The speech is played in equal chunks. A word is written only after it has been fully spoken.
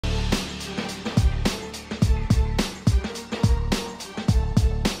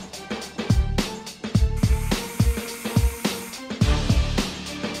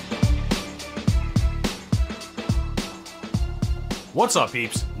What's up,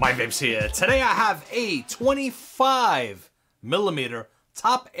 peeps? My Vapes here. Today I have a 25mm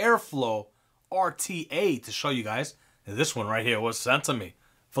top airflow RTA to show you guys. And this one right here was sent to me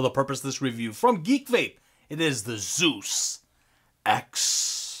for the purpose of this review from Geek Vape. It is the Zeus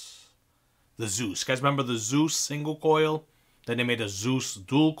X. The Zeus. Guys, remember the Zeus single coil? Then they made a Zeus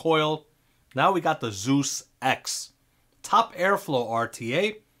dual coil. Now we got the Zeus X. Top airflow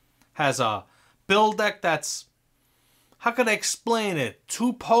RTA. Has a build deck that's, how can I explain it?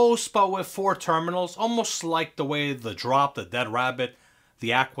 2 posts, but with 4 terminals. Almost like the way the Drop, the Dead Rabbit,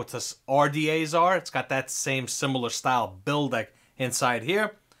 the Aquatus RDAs are. It's got that same similar style build deck inside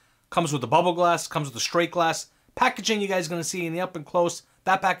here. Comes with the bubble glass, comes with the straight glass. Packaging you guys are going to see in the up and close.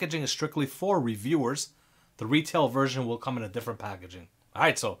 That packaging is strictly for reviewers. The retail version will come in a different packaging.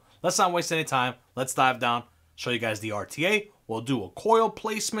 Alright, so let's not waste any time. Let's dive down, show you guys the RTA. We'll do a coil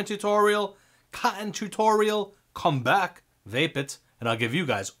placement tutorial, cotton tutorial, come back, vape it, and I'll give you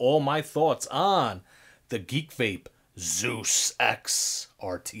guys all my thoughts on the Geek Vape Zeus X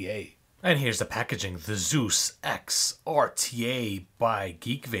RTA. And here's the packaging. The Zeus X RTA by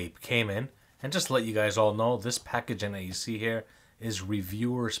Geek Vape came in. And just to let you guys all know, this packaging that you see here is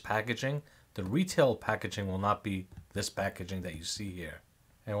reviewer's packaging. The retail packaging will not be this packaging that you see here.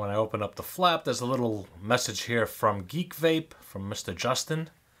 And when I open up the flap, there's a little message here from Geek Vape, from Mr. Justin.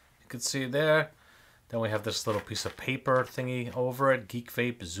 You can see there. Then we have this little piece of paper thingy over it, Geek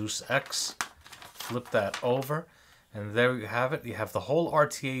Vape Zeus X. Flip that over, and there you have it. You have the whole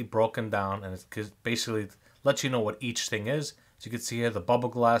RTA broken down, and it basically lets you know what each thing is. As you can see here, the bubble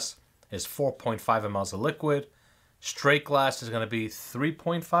glass is 4.5 ml of liquid. Straight glass is going to be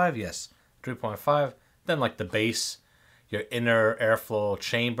 3.5, yes, 3.5. Then like the base, your inner airflow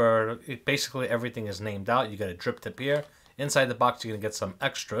chamber, basically everything is named out. You got a drip tip here. Inside the box, you're going to get some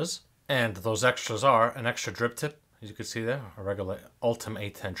extras. And those extras are an extra drip tip, as you can see there, a regular Ultim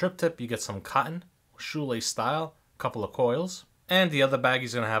A10 drip tip. You get some cotton, shoelace style, a couple of coils. And the other bag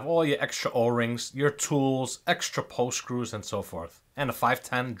is going to have all your extra O-rings, your tools, extra post screws, and so forth. And a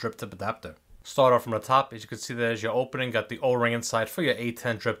 510 drip tip adapter. Start off from the top. As you can see, there's your opening. Got the O-ring inside for your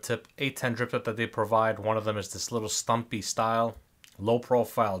A10 drip tip. A10 drip tip that they provide. One of them is this little stumpy style, low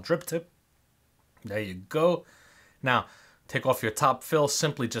profile drip tip. There you go. Now, take off your top fill,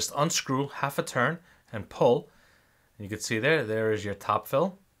 simply just unscrew half a turn and pull. And you can see there is your top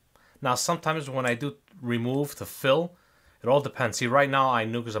fill. Now sometimes when I do remove the fill, it all depends. See, right now I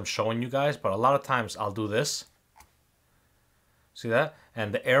knew because I'm showing you guys, but a lot of times I'll do this. See that?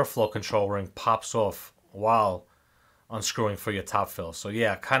 And the airflow control ring pops off while unscrewing for your top fill. So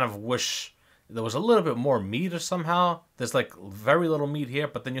yeah, I kind of wish there was a little bit more meat or somehow. There's like very little meat here,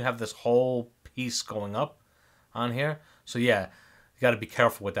 but then you have this whole piece going up on here. So yeah, you got to be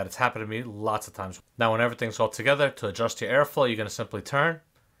careful with that. It's happened to me lots of times. Now when everything's all together, to adjust your airflow, you're going to simply turn.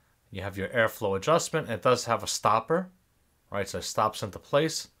 You have your airflow adjustment. It does have a stopper, right? So it stops into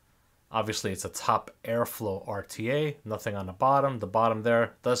place. Obviously it's a top airflow RTA, nothing on the bottom. The bottom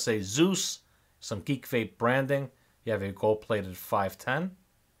there does say Zeus, some Geek Vape branding. You have a gold-plated 510. You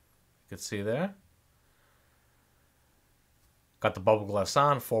can see there. Got the bubble glass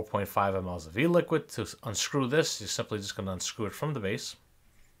on, 4.5 ml of e-liquid. To unscrew this, you're simply just going to unscrew it from the base.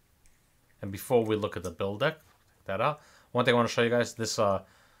 And before we look at the build deck, take that out. One thing I want to show you guys, this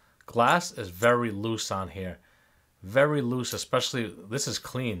glass is very loose on here. Very loose, especially, this is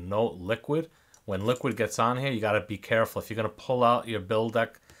clean, no liquid. When liquid gets on here, you got to be careful. If you're going to pull out your build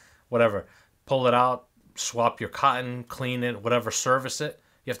deck, whatever, pull it out, swap your cotton, clean it, whatever, service it.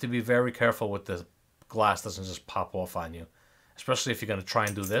 You have to be very careful with the glass doesn't just pop off on you. Especially if you're going to try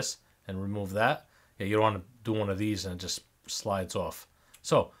and do this and remove that. Yeah, you don't want to do one of these and it just slides off.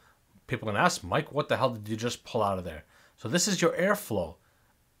 So, people are going to ask, Mike, what the hell did you just pull out of there? So this is your airflow.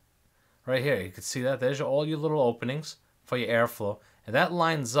 Right here, you can see that. There's all your little openings for your airflow. And that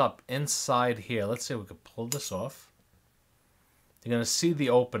lines up inside here. Let's see if we can pull this off. You're going to see the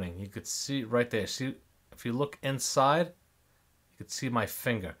opening. You could see right there. See, if you look inside, you can see my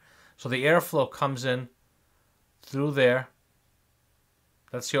finger. So the airflow comes in through there.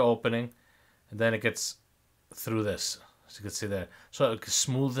 That's your opening, and then it gets through this, as you can see there. So it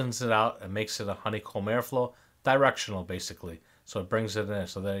smoothens it out and makes it a honeycomb airflow, directional basically. So it brings it in.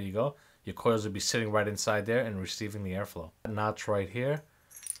 So there you go. Your coils will be sitting right inside there and receiving the airflow. That notch right here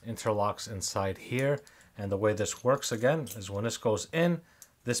interlocks inside here, and the way this works again is when this goes in,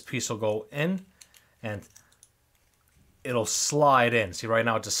 this piece will go in, and it'll slide in. See, right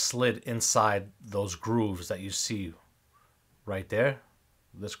now it just slid inside those grooves that you see right there.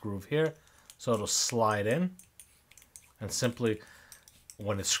 This groove here, so it'll slide in, and simply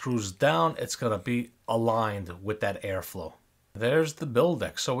when it screws down, it's going to be aligned with that airflow. There's the build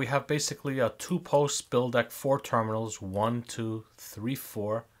deck. So we have basically a 2-post build deck, 4 terminals, 1, 2, 3,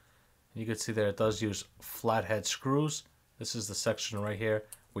 4. You can see there it does use flathead screws. This is the section right here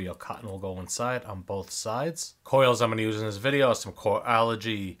where your cotton will go inside on both sides. Coils I'm going to use in this video are some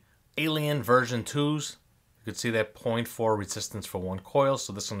Coilology Alien version 2s. You can see that 0.4 resistance for 1 coil.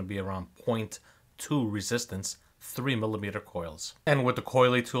 So this is going to be around 0.2 resistance, 3mm coils. And with the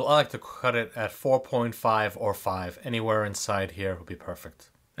coily tool, I like to cut it at 4.5 or 5. Anywhere inside here will be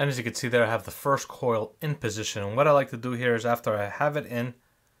perfect. And as you can see there, I have the first coil in position. And what I like to do here is after I have it in,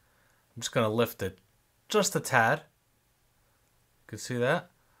 I'm just going to lift it just a tad. You can see that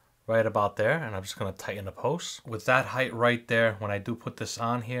right about there. And I'm just going to tighten the post. With that height right there, when I do put this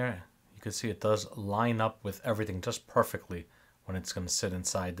on here, you can see it does line up with everything just perfectly when it's going to sit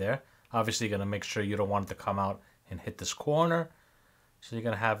inside there. Obviously, you're going to make sure you don't want it to come out and hit this corner. So you're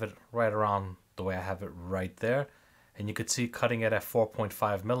going to have it right around the way I have it right there. And you could see cutting it at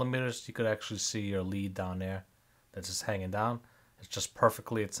 4.5mm, you could actually see your lead down there that's just hanging down. It's just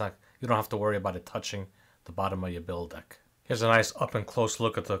perfectly, it's not, you don't have to worry about it touching the bottom of your build deck. Here's a nice up and close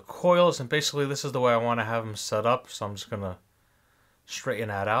look at the coils, and basically this is the way I want to have them set up. So I'm just going to straighten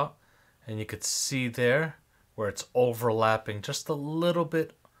that out. And you could see there where it's overlapping just a little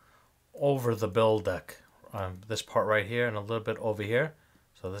bit over the build deck. This part right here and a little bit over here.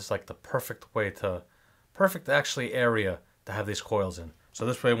 So this is like the perfect way to, perfect actually area to have these coils in. So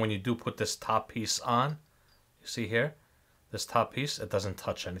this way when you do put this top piece on, you see here, this top piece, it doesn't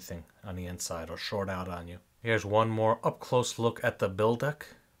touch anything on the inside or short out on you. Here's one more up close look at the build deck.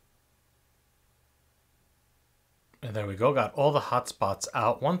 And there we go, got all the hot spots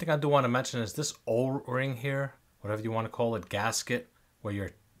out. One thing I do want to mention is this O-ring here, whatever you want to call it, gasket, where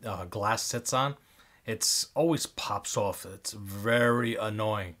your glass sits on. It's always pops off. It's very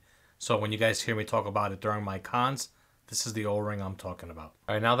annoying. So when you guys hear me talk about it during my cons, this is the O-ring I'm talking about.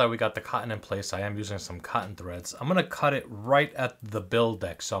 All right, now that we got the cotton in place, I am using some cotton threads. I'm going to cut it right at the build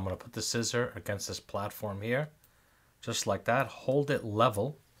deck. So I'm going to put the scissor against this platform here, just like that. Hold it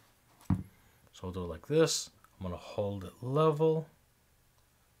level. So we'll do it like this. I'm going to hold it level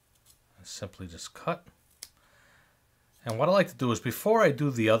and simply just cut. And what I like to do is before I do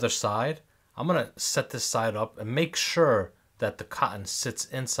the other side, I'm going to set this side up and make sure that the cotton sits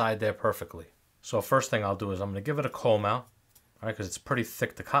inside there perfectly. So first thing I'll do is I'm going to give it a comb out, all right, because it's pretty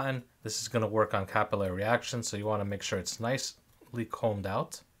thick, the cotton. This is going to work on capillary reaction, so you want to make sure it's nicely combed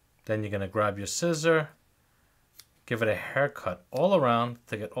out. Then you're going to grab your scissor, give it a haircut all around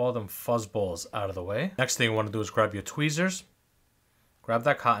to get all them fuzz balls out of the way. Next thing you want to do is grab your tweezers, grab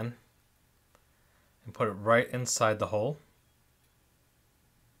that cotton, and put it right inside the hole.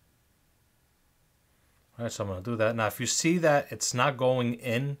 All right, so I'm going to do that. Now, if you see that it's not going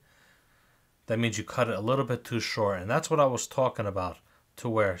in, that means you cut it a little bit too short. And that's what I was talking about, to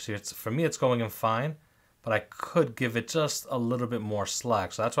where, see, it's, for me, it's going in fine, but I could give it just a little bit more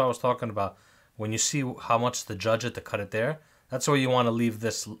slack. So that's what I was talking about. When you see how much to judge it to cut it there, that's where you want to leave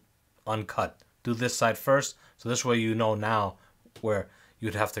this uncut. Do this side first, so this way you know now where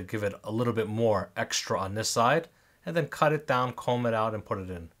you'd have to give it a little bit more extra on this side, and then cut it down, comb it out, and put it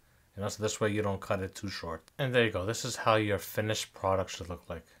in. You know, so this way you don't cut it too short. And there you go. This is how your finished product should look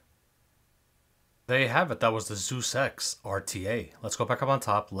like. There you have it. That was the Zeus X RTA. Let's go back up on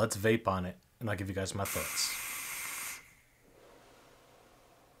top. Let's vape on it, and I'll give you guys my thoughts.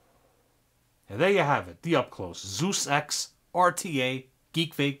 And there you have it. The up close. Zeus X RTA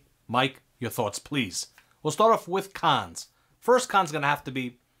Geek Vape. Mike, your thoughts, please. We'll start off with cons. First con's going to have to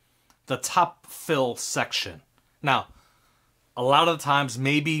be the top fill section. Now, a lot of the times,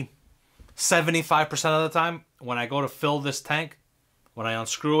 maybe 75% of the time, when I go to fill this tank, when I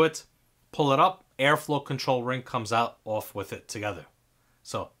unscrew it, pull it up, airflow control ring comes out off with it together.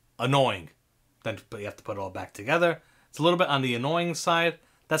 So, annoying. Then you have to put it all back together. It's a little bit on the annoying side.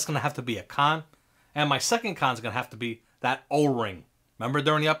 That's going to have to be a con. And my second con is going to have to be that O-ring. Remember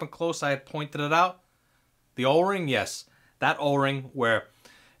during the up and close I had pointed it out? The O-ring, yes. That O-ring where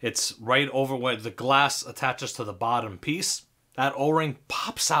it's right over where the glass attaches to the bottom piece. That O-ring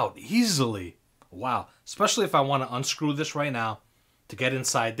pops out easily. Wow. Especially if I want to unscrew this right now to get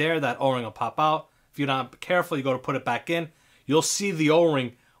inside there, that O-ring will pop out. If you're not careful, you go to put it back in, you'll see the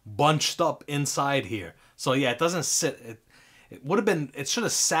O-ring bunched up inside here. So yeah, it doesn't sit. It would have been, it should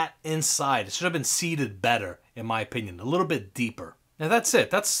have sat inside. It should have been seated better, in my opinion, a little bit deeper. And that's it.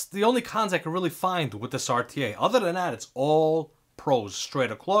 That's the only cons I can really find with this RTA. Other than that, it's all pros.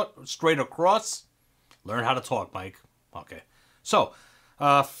 Straight across. Learn how to talk, Mike. Okay. So,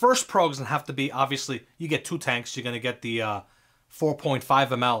 first pro is going to have to be, obviously, you get two tanks. You're going to get the 4.5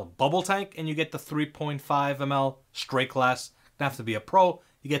 ml bubble tank, and you get the 3.5 ml straight glass have to be a pro.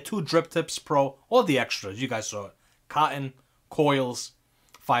 You get 2 drip tips pro, all the extras. You guys saw it. Cotton, coils,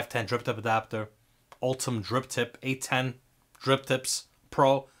 510 drip tip adapter, Ultim drip tip, 810 drip tips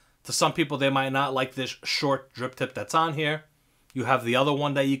pro. To some people, they might not like this short drip tip that's on here. You have the other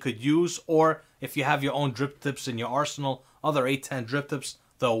one that you could use, or if you have your own drip tips in your arsenal, other 810 drip tips,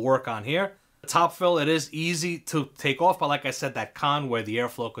 they'll work on here. The top fill, it is easy to take off, but like I said, that con where the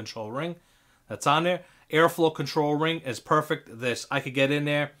airflow control ring, that's on there. Airflow control ring is perfect. This, I could get in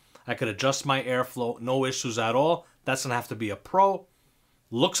there, I could adjust my airflow, no issues at all. That's gonna have to be a pro.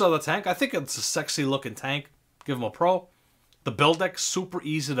 Looks of the tank, I think it's a sexy looking tank. Give them a pro. The build deck, super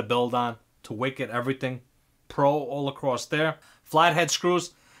easy to build on, to wick it, everything. Pro all across there. Flathead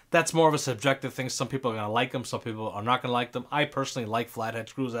screws, that's more of a subjective thing. Some people are going to like them, some people are not going to like them. I personally like flathead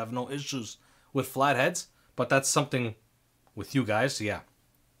screws. I have no issues with flatheads, but that's something with you guys, yeah.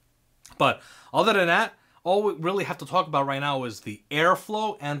 But other than that, all we really have to talk about right now is the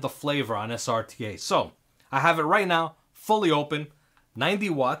airflow and the flavor on this RTA. So, I have it right now, fully open, 90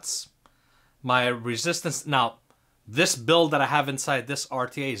 watts. My resistance, now, this build that I have inside this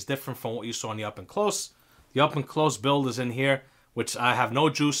RTA is different from what you saw in the up and close. The up and close build is in here, which I have no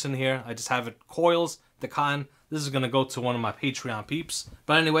juice in here. I just have it coils, the cotton. This is going to go to one of my Patreon peeps.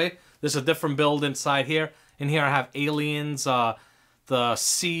 But anyway, there's a different build inside here. In here I have Aliens, the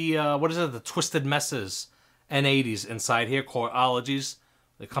C, what is it? The Twisted Messes N80s inside here, Coilologies.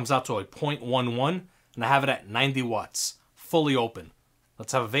 It comes out to a 0.11, and I have it at 90 watts, fully open.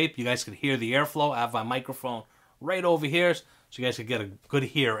 Let's have a vape. You guys can hear the airflow. I have my microphone right over here, so you guys can get a good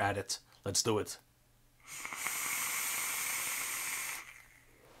hear at it. Let's do it.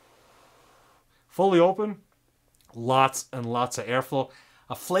 Fully open, lots and lots of airflow.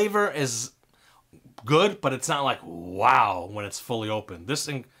 A flavor is good, but it's not like wow when it's fully open. This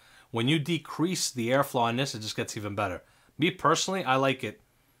thing, when you decrease the airflow on this, it just gets even better. Me personally, I like it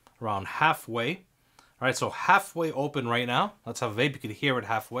around halfway. All right, so halfway open right now. Let's have a vape. You can hear it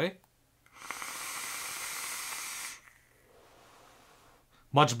halfway.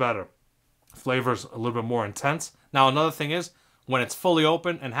 Much better. Flavor's a little bit more intense. Now, another thing is, when it's fully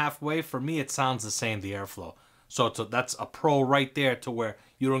open and halfway, for me, it sounds the same, the airflow. So that's a pro right there to where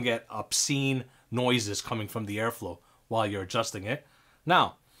you don't get obscene noises coming from the airflow while you're adjusting it.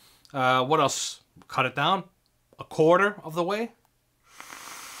 Now, what else? Cut it down a quarter of the way.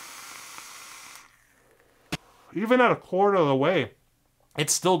 Even at a quarter of the way,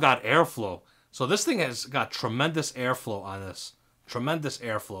 it's still got airflow. So this thing has got tremendous airflow on this. Tremendous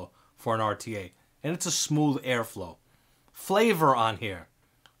airflow for an RTA. And it's a smooth airflow. Flavor on here.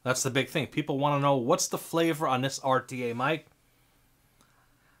 That's the big thing. People want to know, what's the flavor on this RTA mic?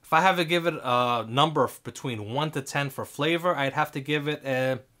 If I have to give it a number between 1 to 10 for flavor, I'd have to give it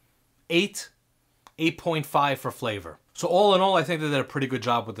a 8.5 for flavor. So all in all, I think they did a pretty good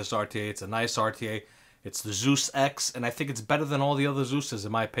job with this RTA. It's a nice RTA. It's the Zeus X, and I think it's better than all the other Zeuses,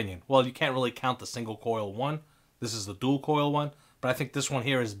 in my opinion. Well, you can't really count the single coil one. This is the dual coil one. But I think this one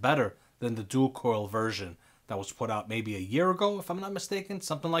here is better than the dual coil version that was put out maybe a year ago, if I'm not mistaken.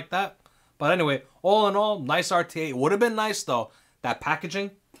 Something like that. But anyway, all in all, nice RTA. It would have been nice, though, that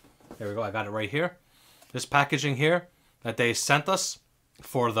packaging. There we go. I got it right here. This packaging here that they sent us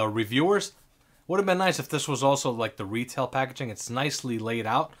for the reviewers. Would have been nice if this was also like the retail packaging. It's nicely laid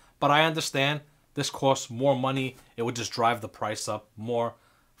out. But I understand this costs more money. It would just drive the price up more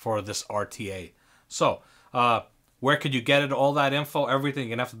for this RTA. So, where could you get it? All that info, everything.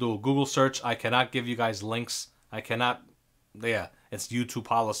 You're going to have to do a Google search. I cannot give you guys links. I cannot. Yeah, it's YouTube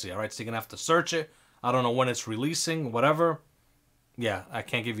policy. All right, so you're going to have to search it. I don't know when it's releasing, whatever. Yeah, I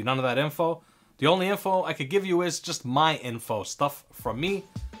can't give you none of that info. The only info I could give you is just my info. Stuff from me.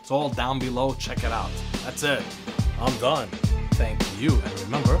 It's all down below. Check it out. That's it. I'm done. Thank you. And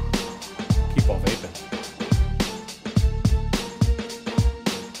remember, keep on vaping.